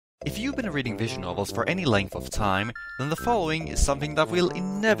If you've been reading visual novels for any length of time, then the following is something that will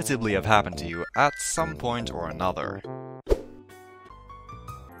inevitably have happened to you at some point or another.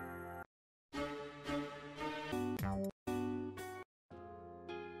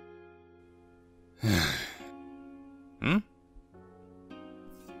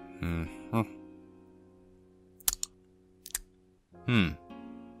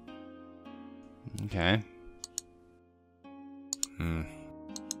 Okay.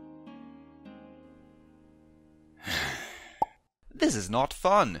 This is not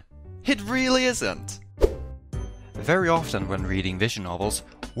fun. It really isn't. Very often when reading visual novels,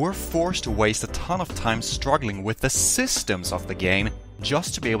 we're forced to waste a ton of time struggling with the systems of the game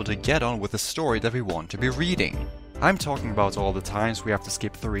just to be able to get on with the story that we want to be reading. I'm talking about all the times we have to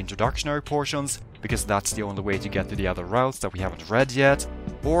skip through introductionary portions because that's the only way to get to the other routes that we haven't read yet,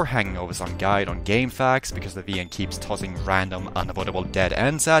 or hanging over some guide on game facts because the VN keeps tossing random unavoidable dead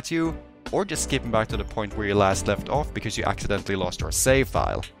ends at you, or just skipping back to the point where you last left off because you accidentally lost your save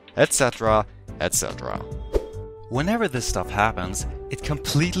file, etc, etc. Whenever this stuff happens, it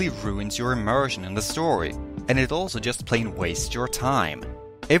completely ruins your immersion in the story, and it also just plain wastes your time.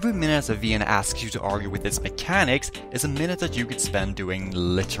 Every minute a VN asks you to argue with its mechanics is a minute that you could spend doing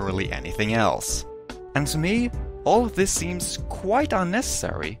literally anything else. And to me, all of this seems quite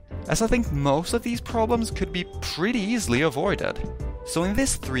unnecessary, as I think most of these problems could be pretty easily avoided. So in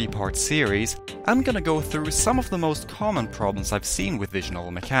this 3-part series, I'm gonna go through some of the most common problems I've seen with visual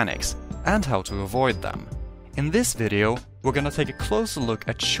novel mechanics, and how to avoid them. In this video, we're gonna take a closer look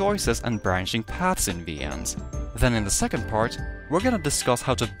at choices and branching paths in VNs. Then in the second part, we're gonna discuss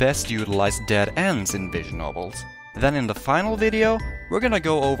how to best utilize dead ends in visual novels. Then in the final video, we're gonna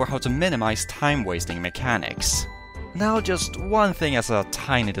go over how to minimize time-wasting mechanics. Now just one thing as a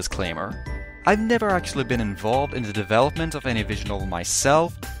tiny disclaimer. I've never actually been involved in the development of any visual novel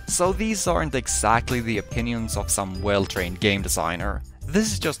myself, so these aren't exactly the opinions of some well-trained game designer.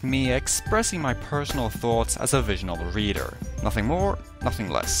 This is just me expressing my personal thoughts as a visual novel reader. Nothing more, nothing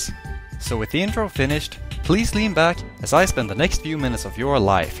less. So with the intro finished, please lean back as I spend the next few minutes of your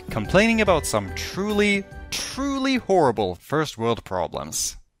life complaining about some truly horrible first world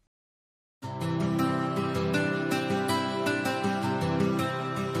problems.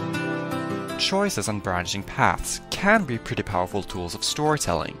 Choices and branching paths can be pretty powerful tools of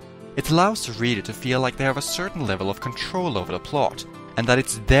storytelling. It allows the reader to feel like they have a certain level of control over the plot, and that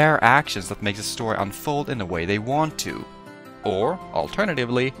it's their actions that make the story unfold in the way they want to. Or,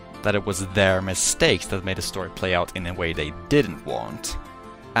 alternatively, that it was their mistakes that made the story play out in a way they didn't want.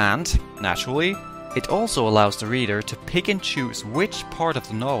 And, naturally, it also allows the reader to pick and choose which part of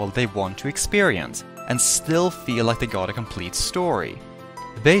the novel they want to experience, and still feel like they got a complete story.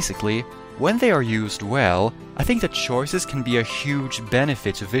 Basically, when they are used well, I think that choices can be a huge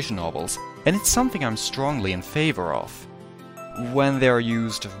benefit to visual novels, and it's something I'm strongly in favor of. When they are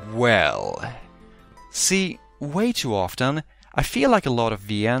used well. See, way too often, I feel like a lot of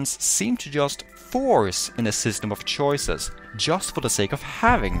VNs seem to just force in a system of choices, just for the sake of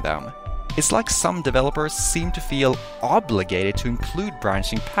having them. It's like some developers seem to feel obligated to include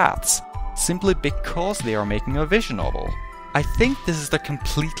branching paths, simply because they are making a visual novel. I think this is the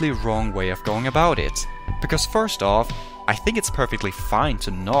completely wrong way of going about it, because first off, I think it's perfectly fine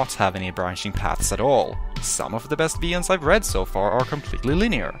to not have any branching paths at all. Some of the best VNs I've read so far are completely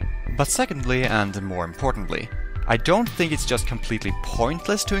linear. But secondly, and more importantly, I don't think it's just completely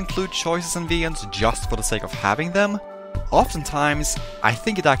pointless to include choices in VNs just for the sake of having them. Oftentimes, I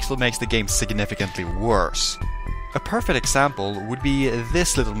think it actually makes the game significantly worse. A perfect example would be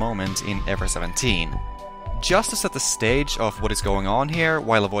this little moment in Ever 17. Just to set the stage of what is going on here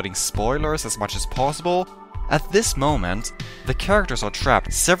while avoiding spoilers as much as possible, at this moment, the characters are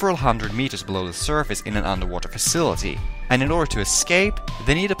trapped several hundred meters below the surface in an underwater facility, and in order to escape,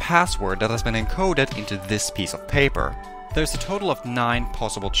 they need a password that has been encoded into this piece of paper. There's a total of 9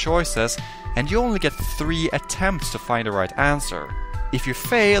 possible choices, and you only get 3 attempts to find the right answer. If you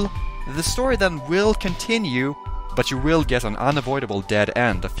fail, the story then will continue, but you will get an unavoidable dead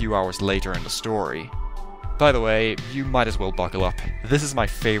end a few hours later in the story. By the way, you might as well buckle up. This is my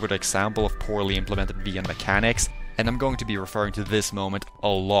favorite example of poorly implemented VN mechanics, and I'm going to be referring to this moment a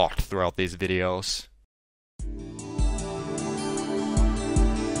lot throughout these videos.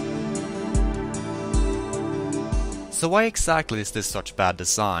 So why exactly is this such bad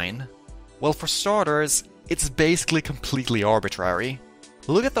design? Well, for starters, it's basically completely arbitrary.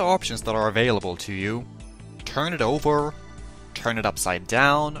 Look at the options that are available to you. Turn it over, turn it upside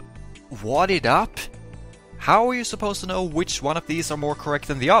down, wad it up? How are you supposed to know which one of these are more correct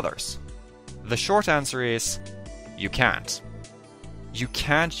than the others? The short answer is, you can't. you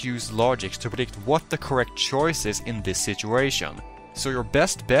can't use logic to predict what the correct choice is in this situation. So your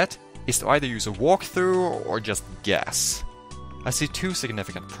best bet is to either use a walkthrough or just guess. I see two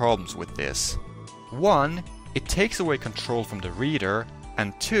significant problems with this. One, it takes away control from the reader,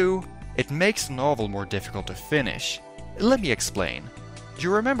 and two, it makes the novel more difficult to finish. Let me explain.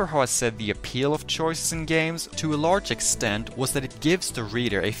 You remember how I said the appeal of choices in games, to a large extent, was that it gives the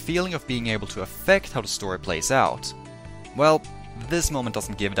reader a feeling of being able to affect how the story plays out? Well, this moment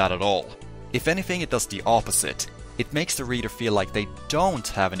doesn't give that at all. If anything, it does the opposite. It makes the reader feel like they don't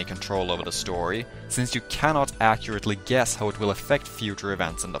have any control over the story, since you cannot accurately guess how it will affect future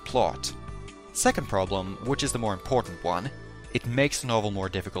events in the plot. Second problem, which is the more important one, it makes the novel more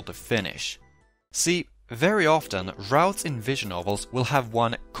difficult to finish. See, very often, routes in vision novels will have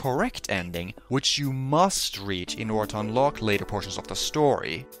one correct ending, which you must reach in order to unlock later portions of the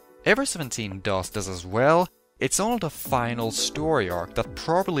story. Ever 17 does this as well. It's only the final story arc that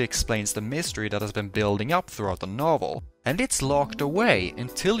properly explains the mystery that has been building up throughout the novel, and it's locked away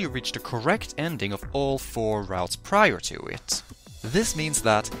until you reach the correct ending of all 4 routes prior to it. This means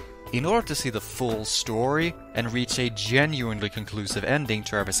that, in order to see the full story and reach a genuinely conclusive ending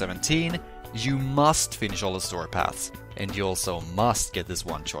to Ever 17, you must finish all the story paths, and you also must get this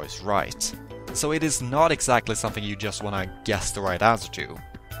one choice right. So it is not exactly something you just wanna guess the right answer to.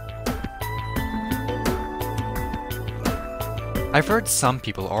 I've heard some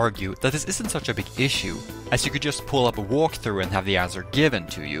people argue that this isn't such a big issue, as you could just pull up a walkthrough and have the answer given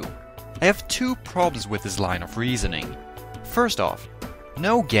to you. I have 2 problems with this line of reasoning. First off,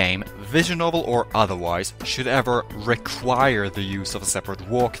 no game, vision novel or otherwise, should ever require the use of a separate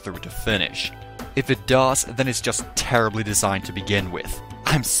walkthrough to finish. If it does, then it's just terribly designed to begin with.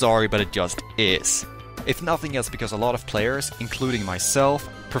 I'm sorry, but it just is. If nothing else, because a lot of players, including myself,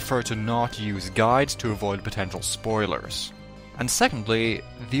 prefer to not use guides to avoid potential spoilers. And secondly,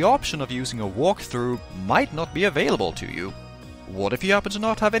 the option of using a walkthrough might not be available to you. What if you happen to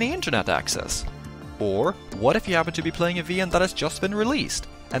not have any internet access? Or what if you happen to be playing a VN that has just been released,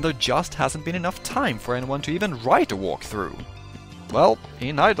 and there just hasn't been enough time for anyone to even write a walkthrough? Well,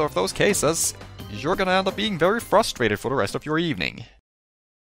 in either of those cases, you're gonna end up being very frustrated for the rest of your evening.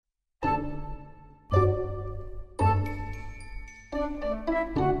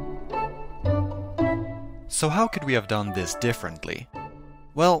 So how could we have done this differently?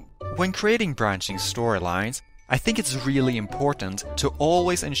 Well, when creating branching storylines, I think it's really important to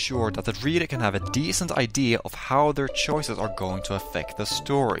always ensure that the reader can have a decent idea of how their choices are going to affect the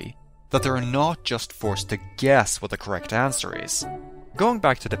story, that they're not just forced to guess what the correct answer is. Going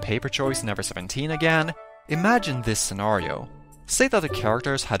back to the paper choice in Ever 17 again, imagine this scenario. Say that the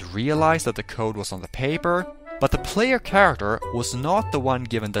characters had realized that the code was on the paper, but the player character was not the one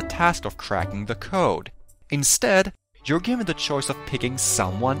given the task of cracking the code. Instead, you're given the choice of picking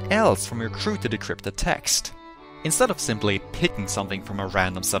someone else from your crew to decrypt the text. Instead of simply picking something from a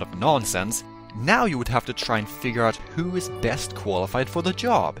random set of nonsense, now you would have to try and figure out who is best qualified for the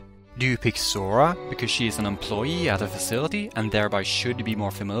job. Do you pick Sora because she is an employee at a facility and thereby should be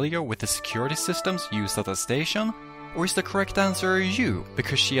more familiar with the security systems used at the station? Or is the correct answer you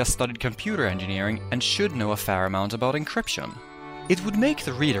because she has studied computer engineering and should know a fair amount about encryption? It would make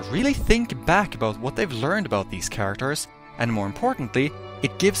the reader really think back about what they've learned about these characters, and more importantly,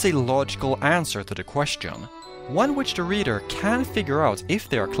 it gives a logical answer to the question. One which the reader can figure out if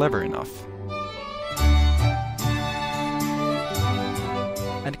they are clever enough.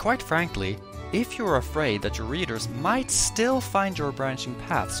 And quite frankly, if you're afraid that your readers might still find your branching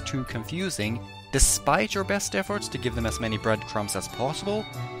paths too confusing, despite your best efforts to give them as many breadcrumbs as possible,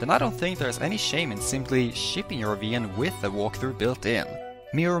 then I don't think there's any shame in simply shipping your VN with a walkthrough built in.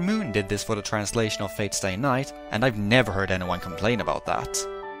 Mirror Moon did this for the translation of Fate Stay Night, and I've never heard anyone complain about that.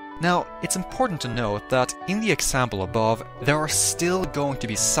 Now, it's important to note that in the example above, there are still going to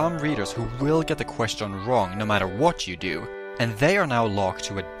be some readers who will get the question wrong no matter what you do, and they are now locked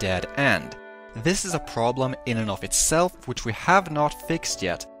to a dead end. This is a problem in and of itself which we have not fixed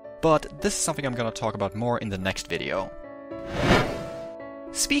yet, but this is something I'm going to talk about more in the next video.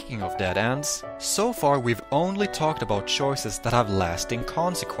 Speaking of dead ends, so far we've only talked about choices that have lasting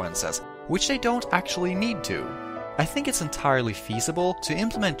consequences, which they don't actually need to. I think it's entirely feasible to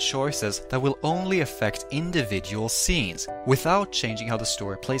implement choices that will only affect individual scenes, without changing how the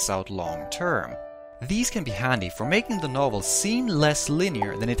story plays out long term. These can be handy for making the novel seem less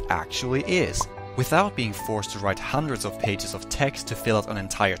linear than it actually is, without being forced to write hundreds of pages of text to fill out an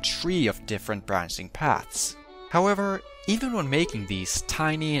entire tree of different branching paths. However, even when making these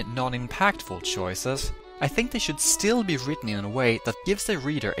tiny, non-impactful choices, I think they should still be written in a way that gives the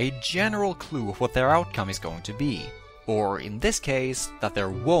reader a general clue of what their outcome is going to be. or in this case, that there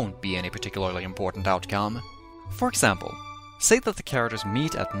won't be any particularly important outcome. For example, say that the characters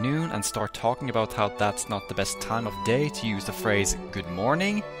meet at noon and start talking about how that's not the best time of day to use the phrase "good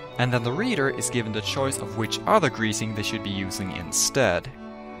morning", and then the reader is given the choice of which other greeting they should be using instead.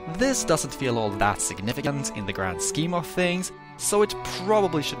 This doesn't feel all that significant in the grand scheme of things, so it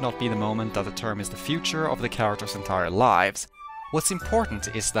probably should not be the moment that determines the future of the characters' entire lives. What's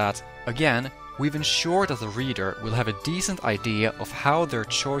important is that, again, we've ensured that the reader will have a decent idea of how their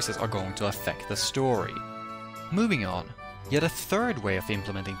choices are going to affect the story. Moving on, yet a third way of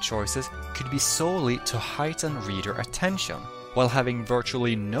implementing choices could be solely to heighten reader attention, while having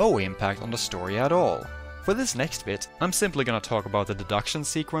virtually no impact on the story at all. For this next bit, I'm simply gonna talk about the deduction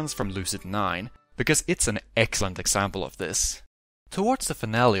sequence from Lucid 9, because it's an excellent example of this. Towards the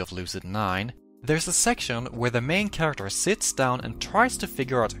finale of Lucid 9, there's a section where the main character sits down and tries to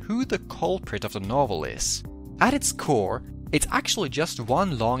figure out who the culprit of the novel is. At its core, it's actually just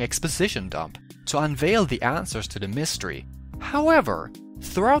one long exposition dump to unveil the answers to the mystery. However,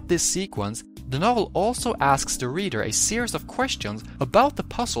 throughout this sequence, the novel also asks the reader a series of questions about the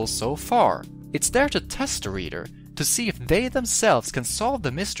puzzle so far. It's there to test the reader, to see if they themselves can solve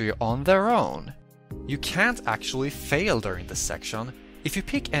the mystery on their own. You can't actually fail during this section. If you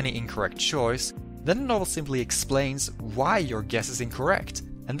pick any incorrect choice, then the novel simply explains why your guess is incorrect,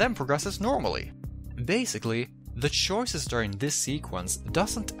 and then progresses normally. Basically, the choices during this sequence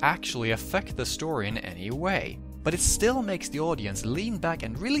doesn't actually affect the story in any way, but it still makes the audience lean back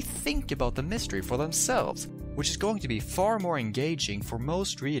and really think about the mystery for themselves, which is going to be far more engaging for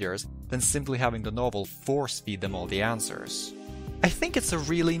most readers than simply having the novel force-feed them all the answers. I think it's a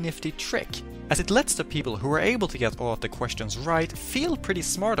really nifty trick, as it lets the people who are able to get all of the questions right feel pretty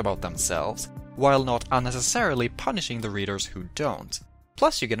smart about themselves, while not unnecessarily punishing the readers who don't.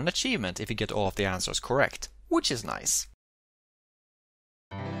 Plus you get an achievement if you get all of the answers correct, which is nice.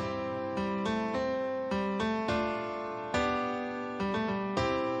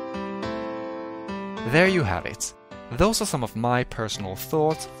 There you have it. Those are some of my personal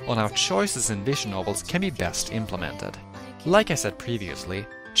thoughts on how choices in vision novels can be best implemented. Like I said previously,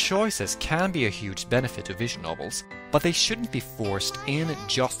 choices can be a huge benefit to vision novels, but they shouldn't be forced in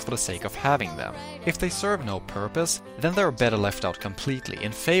just for the sake of having them. If they serve no purpose, then they're better left out completely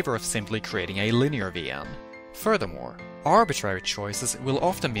in favor of simply creating a linear VN. Furthermore, arbitrary choices will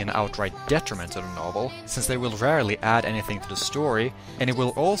often be an outright detriment to the novel, since they will rarely add anything to the story, and it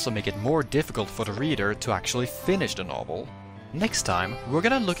will also make it more difficult for the reader to actually finish the novel. Next time, we're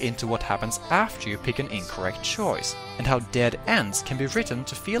gonna look into what happens after you pick an incorrect choice, and how dead ends can be written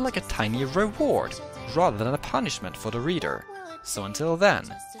to feel like a tiny reward, rather than a punishment for the reader. So until then,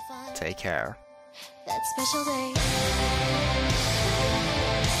 take care. That special day.